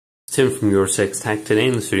Tim from Your 6 Tech. Today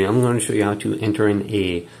in this video I'm going to show you how to enter in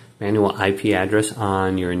a manual IP address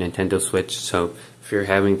on your Nintendo Switch. So if you're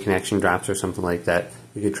having connection drops or something like that,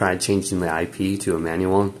 you could try changing the IP to a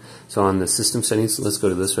manual one. So on the system settings, let's go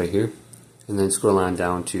to this right here and then scroll on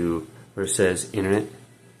down to where it says Internet,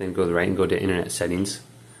 then go to the right and go to Internet Settings,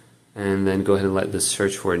 and then go ahead and let this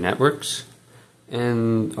search for networks,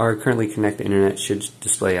 and our currently connected internet should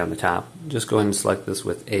display on the top. Just go ahead and select this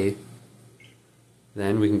with A.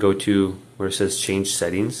 Then we can go to where it says Change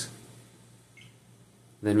Settings.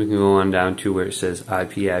 Then we can go on down to where it says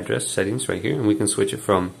IP address settings right here, and we can switch it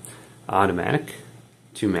from automatic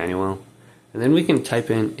to manual. And then we can type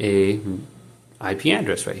in a IP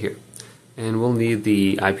address right here. And we'll need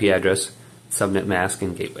the IP address, Subnet Mask,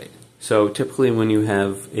 and gateway. So typically when you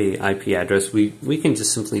have a IP address, we can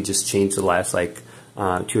just simply change the last 2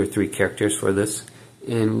 or 3 characters for this,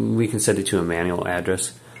 and we can set it to a manual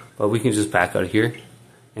address. But we can just back out of here,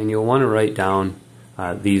 and you'll want to write down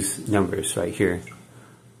these numbers right here.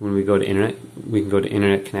 When we go to internet, we can go to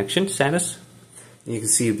internet connection status. And you can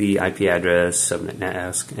see the IP address, subnet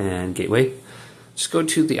mask, and gateway. Just go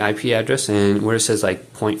to the IP address, and where it says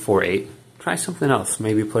 0.48, try something else.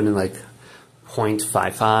 Maybe put in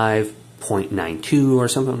 0.55, 0.92 or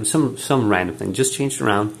something, some random thing. Just change it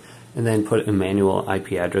around, and then put a manual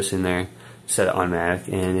IP address in there. Set it automatic,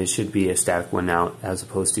 and it should be a static one now as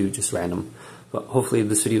opposed to just random. But hopefully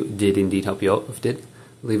this video did indeed help you out. If it did,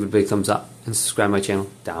 leave it a big thumbs up and subscribe to my channel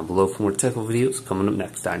down below for more technical videos coming up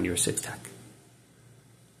next on Your 6 Tech.